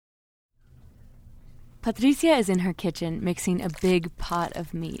Patricia is in her kitchen mixing a big pot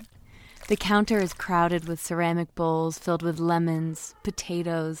of meat. The counter is crowded with ceramic bowls filled with lemons,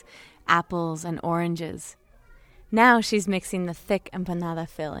 potatoes, apples, and oranges. Now she's mixing the thick empanada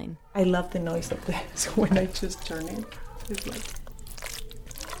filling. I love the noise of this when I just turn it. It's like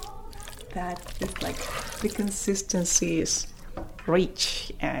that. It's like the consistency is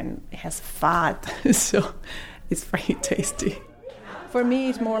rich and it has fat, so it's very tasty. For me,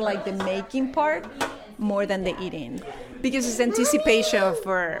 it's more like the making part more than the eating, because it's anticipation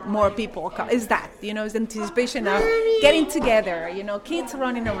for more people. It's that, it's anticipation of getting together, kids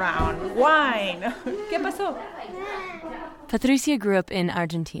running around, wine. ¿Qué pasó? Patricia grew up in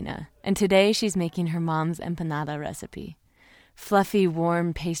Argentina, and today she's making her mom's empanada recipe. Fluffy,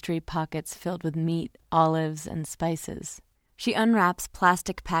 warm pastry pockets filled with meat, olives, and spices. She unwraps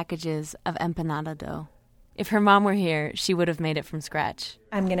plastic packages of empanada dough. If her mom were here, she would have made it from scratch.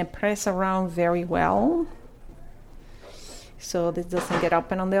 I'm going to press around very well so this doesn't get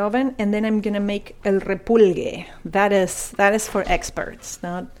open on the oven. And then I'm going to make el repulgue. That is for experts.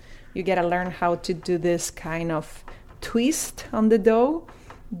 You got to learn how to do this kind of twist on the dough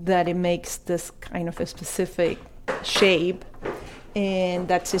that it makes this kind of a specific shape. And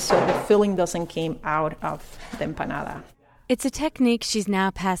that's just so the filling doesn't come out of the empanada. It's a technique she's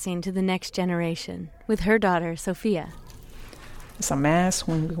now passing to the next generation with her daughter, Sofia. It's a mess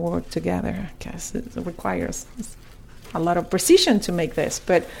when we work together because it requires a lot of precision to make this.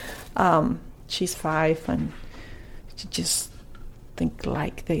 But she's 5 and she just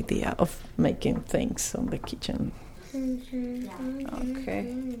like the idea of making things on the kitchen.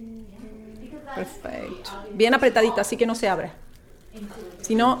 Okay. Perfecto. Bien apretadito, así que no se abre.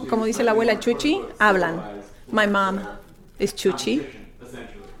 Si no, como dice la abuela Chuchi, hablan. My mom is Chuchi.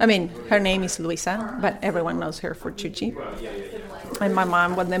 I mean, her name is Luisa, but everyone knows her for Chuchi. And my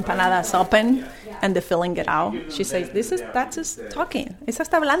mom, when the empanadas open and the filling get out, she says, that's just talking. Esa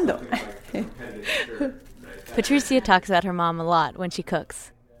está hablando. Patricia talks about her mom a lot when she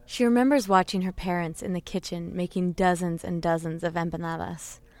cooks. She remembers watching her parents in the kitchen making dozens and dozens of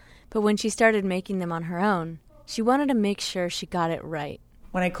empanadas. But when she started making them on her own, she wanted to make sure she got it right.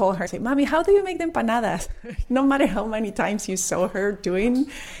 When I call her, I say, Mommy, how do you make the empanadas? No matter how many times you saw her doing,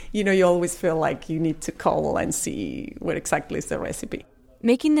 you always feel like you need to call and see what exactly is the recipe.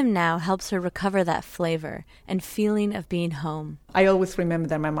 Making them now helps her recover that flavor and feeling of being home. I always remember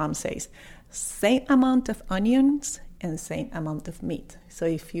that my mom says, same amount of onions and same amount of meat. So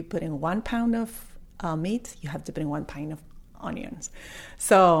if you put in 1 pound of meat, you have to put in 1 pound of onions.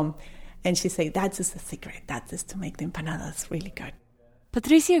 So, and she said, that's just the secret. That's just to make the empanadas really good.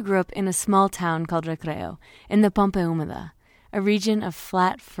 Patricia grew up in a small town called Recreo, in the Pampa Húmeda, a region of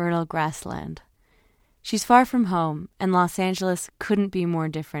flat, fertile grassland. She's far from home, and Los Angeles couldn't be more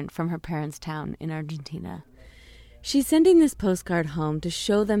different from her parents' town in Argentina. She's sending this postcard home to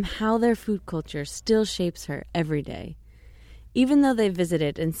show them how their food culture still shapes her every day. Even though they've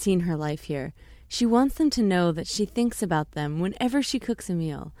visited and seen her life here, she wants them to know that she thinks about them whenever she cooks a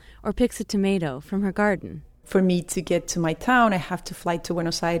meal or picks a tomato from her garden. For me to get to my town, I have to fly to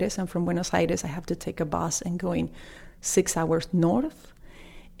Buenos Aires, and from Buenos Aires, I have to take a bus and going 6 hours north,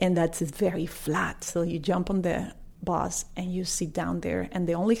 and that's very flat. So you jump on the bus and you sit down there, and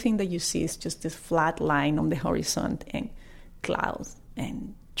the only thing that you see is just this flat line on the horizon and clouds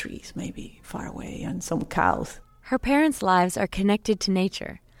and trees maybe far away and some cows. Her parents' lives are connected to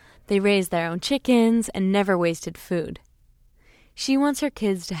nature. They raised their own chickens and never wasted food. She wants her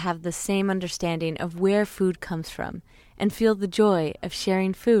kids to have the same understanding of where food comes from and feel the joy of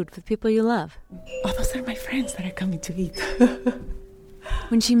sharing food with people you love. Oh, those are my friends that are coming to eat.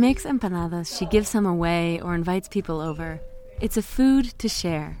 When she makes empanadas, she gives some away or invites people over. It's a food to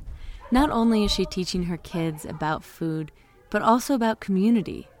share. Not only is she teaching her kids about food, but also about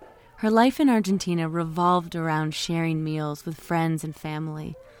community. Her life in Argentina revolved around sharing meals with friends and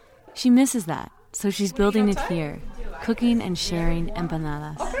family. She misses that, so she's building it here, cooking and sharing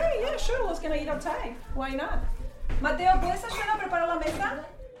empanadas. Okay, yeah, sure, let's gonna eat outside. Why not? Mateo, ¿puedes ayudar a preparar la mesa?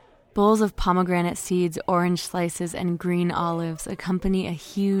 Bowls of pomegranate seeds, orange slices, and green olives accompany a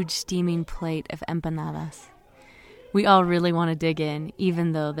huge steaming plate of empanadas. We all really want to dig in,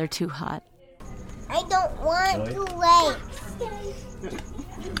 even though they're too hot. I don't want to wait.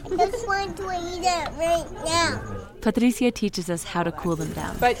 I just want to eat it right now. Patricia teaches us how to cool them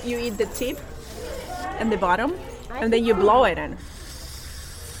down. But you eat the tip and the bottom, and then you blow it in.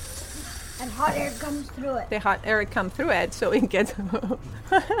 And hot air comes through it. The hot air comes through it, so it gets... So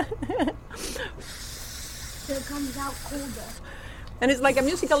it comes out colder. And it's like a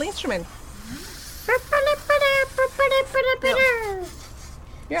musical instrument.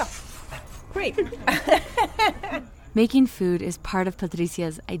 Yeah. great. Making food is part of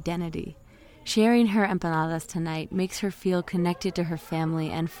Patricia's identity. Sharing her empanadas tonight makes her feel connected to her family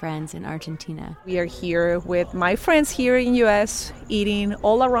and friends in Argentina. We are here with my friends here in U.S., eating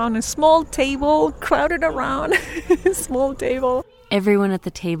all around a small table, crowded around a small table. Everyone at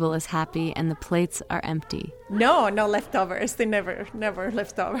the table is happy and the plates are empty. No leftovers. They never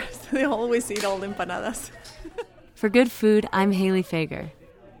leftovers. They always eat all the empanadas. For Good Food, I'm Hayley Fager.